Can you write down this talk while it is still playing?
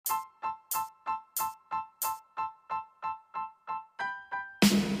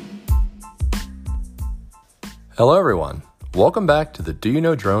Hello everyone, welcome back to the Do You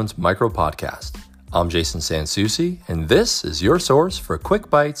Know Drones Micro Podcast. I'm Jason Sansucci, and this is your source for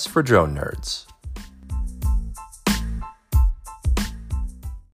quick bites for drone nerds.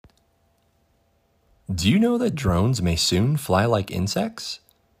 Do you know that drones may soon fly like insects?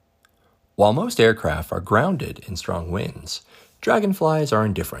 While most aircraft are grounded in strong winds, dragonflies are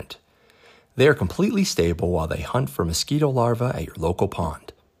indifferent. They are completely stable while they hunt for mosquito larvae at your local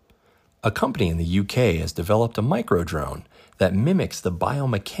pond. A company in the UK has developed a micro drone that mimics the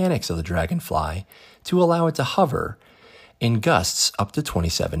biomechanics of the dragonfly to allow it to hover in gusts up to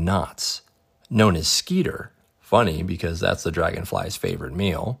 27 knots. Known as Skeeter, funny because that's the dragonfly's favorite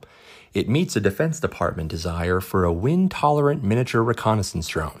meal, it meets a Defense Department desire for a wind-tolerant miniature reconnaissance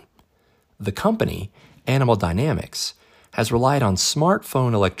drone. The company, Animal Dynamics, has relied on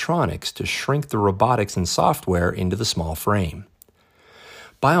smartphone electronics to shrink the robotics and software into the small frame.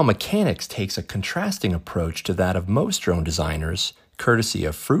 Biomechanics takes a contrasting approach to that of most drone designers, courtesy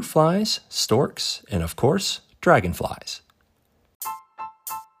of fruit flies, storks, and of course, dragonflies.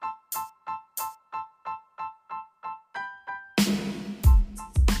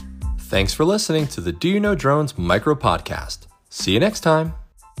 Thanks for listening to the Do You Know Drones Micro Podcast. See you next time.